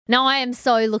Now, I am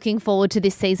so looking forward to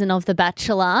this season of The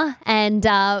Bachelor, and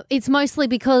it's mostly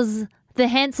because the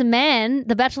handsome man,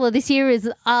 The Bachelor this year,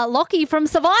 is Lockie from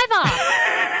Survivor.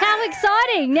 How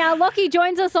exciting. Now, Lockie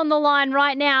joins us on the line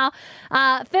right now.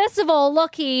 First of all,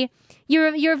 Lockie,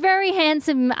 you're a very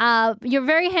handsome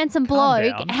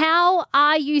bloke. How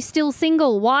are you still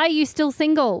single? Why are you still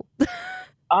single?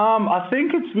 I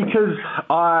think it's because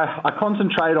I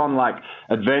concentrate on like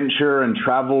adventure and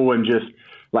travel and just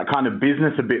like kind of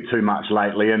business a bit too much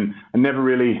lately, and I never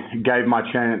really gave my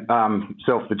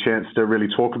self the chance to really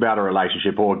talk about a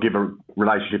relationship or give a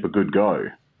relationship a good go.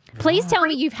 Please tell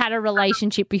me you've had a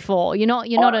relationship before. You're not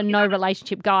a no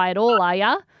relationship guy at all, are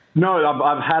you? No,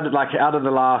 I've had like out of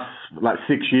the last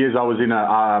 6 years, I was in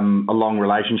a long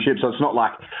relationship, so it's not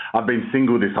like I've been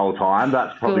single this whole time.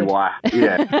 That's probably why.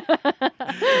 Yeah.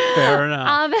 Fair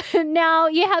enough. Now,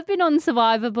 you have been on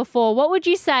Survivor before. What would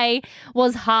you say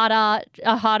was a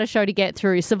harder show to get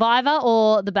through, Survivor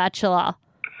or The Bachelor?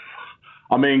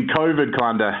 I mean, COVID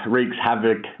kind of wreaks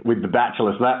havoc with The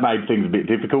Bachelor, so that made things a bit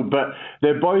difficult. But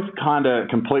they're both kind of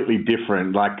completely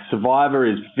different. Like Survivor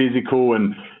is physical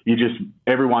and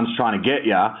everyone's trying to get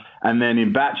you. And then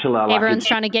in Bachelor, everyone's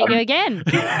trying to get you again.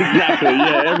 Exactly,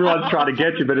 yeah. Everyone's trying to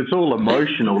get you, but it's all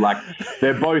emotional. Like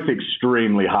they're both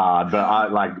extremely hard, but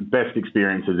I best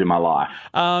experiences in my life.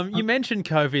 You mentioned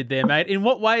COVID there, mate. In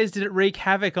what ways did it wreak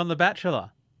havoc on The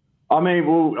Bachelor? I mean,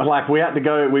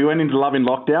 we went into love in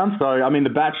lockdown. So, I mean, The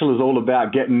Bachelor is all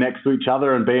about getting next to each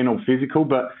other and being all physical,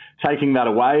 but taking that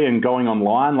away and going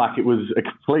online, it was a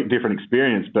complete different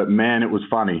experience. But, man, it was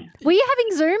funny. Were you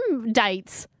having Zoom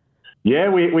dates? Yeah,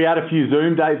 we had a few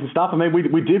Zoom dates and stuff. I mean,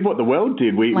 we did what the world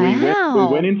did. We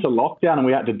went into lockdown and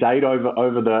we had to date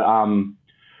over the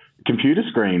computer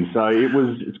screen, so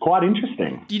it's quite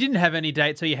interesting. You didn't have any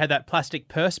dates where you had that plastic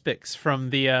perspex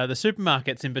from the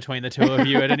supermarkets in between the two of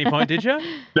you at any point, did you?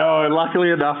 No,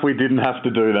 luckily enough, we didn't have to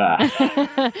do that.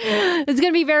 It's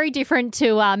going to be very different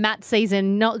to Matt's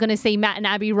season. Not going to see Matt and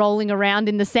Abby rolling around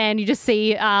in the sand. You just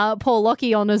see Paul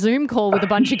Lockie on a Zoom call with a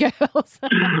bunch of girls.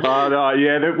 Oh no,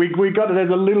 yeah, we got. There's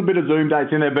a little bit of Zoom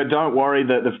dates in there, but don't worry,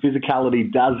 the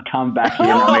physicality does come back in.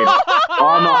 I mean,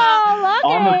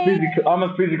 I'm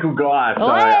a physical guy, so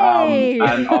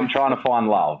and I'm trying to find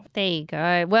love. There you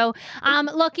go. Well,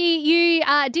 Lockie, you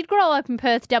did grow up in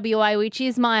Perth, WA, which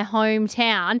is my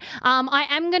hometown. I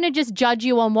am going to just judge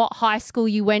you on what high school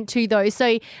you went to, though.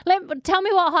 So tell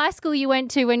me what high school you went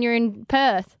to when you're in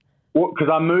Perth. Well, because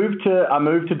I moved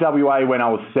to WA when I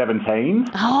was 17.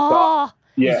 Oh.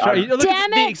 So, yeah,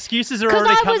 damn it. The excuses are already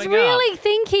coming up. Because I was really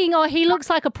thinking, he looks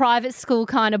like a private school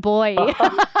kind of boy.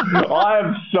 I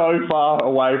am so far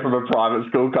away from a private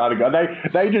school kind of guy.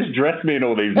 They just dress me in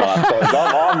all these nice clothes.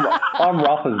 I'm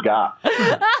rough as gut.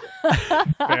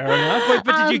 Fair enough. Wait,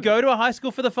 but did you go to a high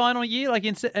school for the final year, at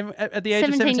the age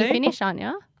of 17? You finished, aren't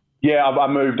you? Yeah, I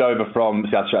moved over from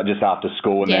South Australia just after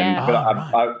school, and then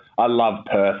I love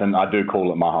Perth, and I do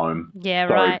call it my home. Yeah,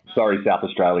 right. Sorry, South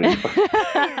Australians.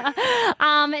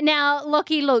 Now,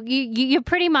 Lockie, look, you're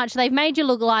pretty much, they've made you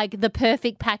look like the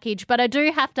perfect package, but I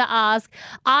do have to ask,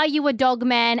 are you a dog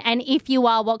man? And if you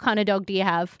are, what kind of dog do you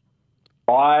have?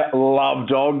 I love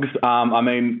dogs. I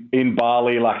mean, in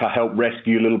Bali, I help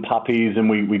rescue little puppies, and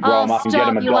we grow them up and get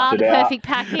them adopted out. You are the perfect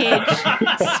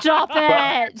package. Stop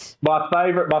it. My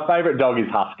favourite dog is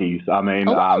huskies. I mean,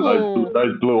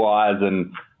 those blue eyes,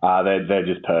 and they're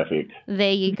just perfect.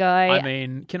 There you go. I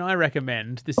mean, can I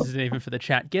recommend, this isn't even for the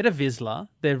chat, get a Vizsla.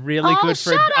 They're really good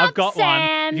for I've got Sam,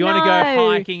 one. If you want to go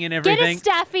hiking and everything. Get a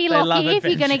Staffy, Lockie, if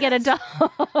you're going to get a dog.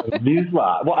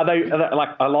 Vizsla. What are they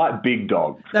I like big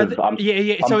dogs. So I'm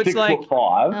it's 6'5".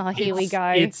 Oh, here we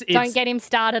go. Don't get him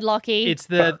started, Lockie.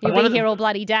 You'll be here all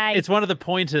bloody day. It's one of the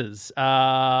pointers.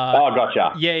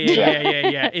 Gotcha.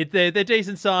 Yeah. They're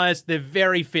decent sized. They're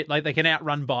very fit. They can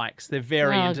outrun bikes. They're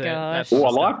very into that. Oh, I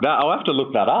like that. I'll have to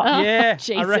look that up. Yeah,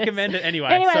 Jesus. I recommend it anyway.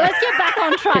 Let's get back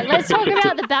on track. Let's talk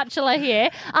about The Bachelor here.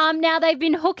 Now, they've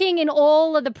been hooking in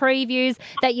all of the previews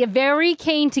that you're very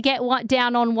keen to get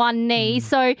down on one knee.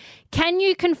 So can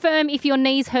you confirm if your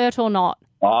knee's hurt or not?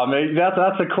 I mean, that's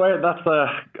a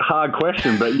hard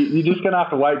question, but you're just going to have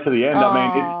to wait to the end. I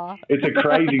mean, it's a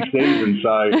crazy season,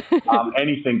 so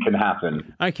anything can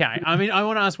happen. Okay. I mean, I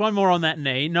want to ask one more on that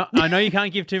knee. No, I know you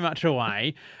can't give too much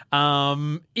away.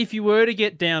 If you were to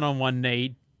get down on one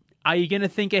knee, are you going to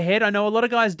think ahead? I know a lot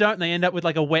of guys don't. They end up with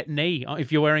a wet knee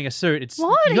if you're wearing a suit.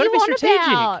 What you got to be strategic.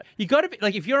 About? You got to be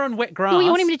if you're on wet grass. Well,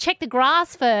 you want him to check the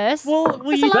grass first. Well,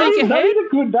 will you think ahead?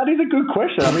 That is a good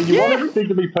question. I mean, you want everything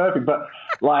to be perfect, but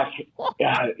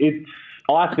it's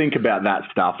I think about that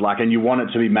stuff, like, and you want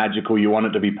it to be magical, you want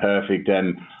it to be perfect,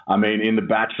 and I mean, in The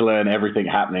Bachelor and everything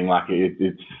happening, like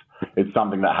it's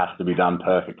something that has to be done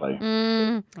perfectly.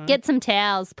 Get some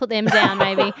towels, put them down,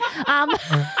 maybe.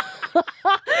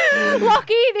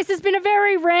 Lockie, this has been a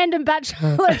very random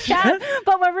Bachelor chat,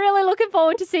 but we're really looking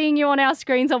forward to seeing you on our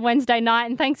screens on Wednesday night,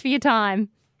 and thanks for your time.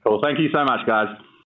 Cool. Thank you so much, guys.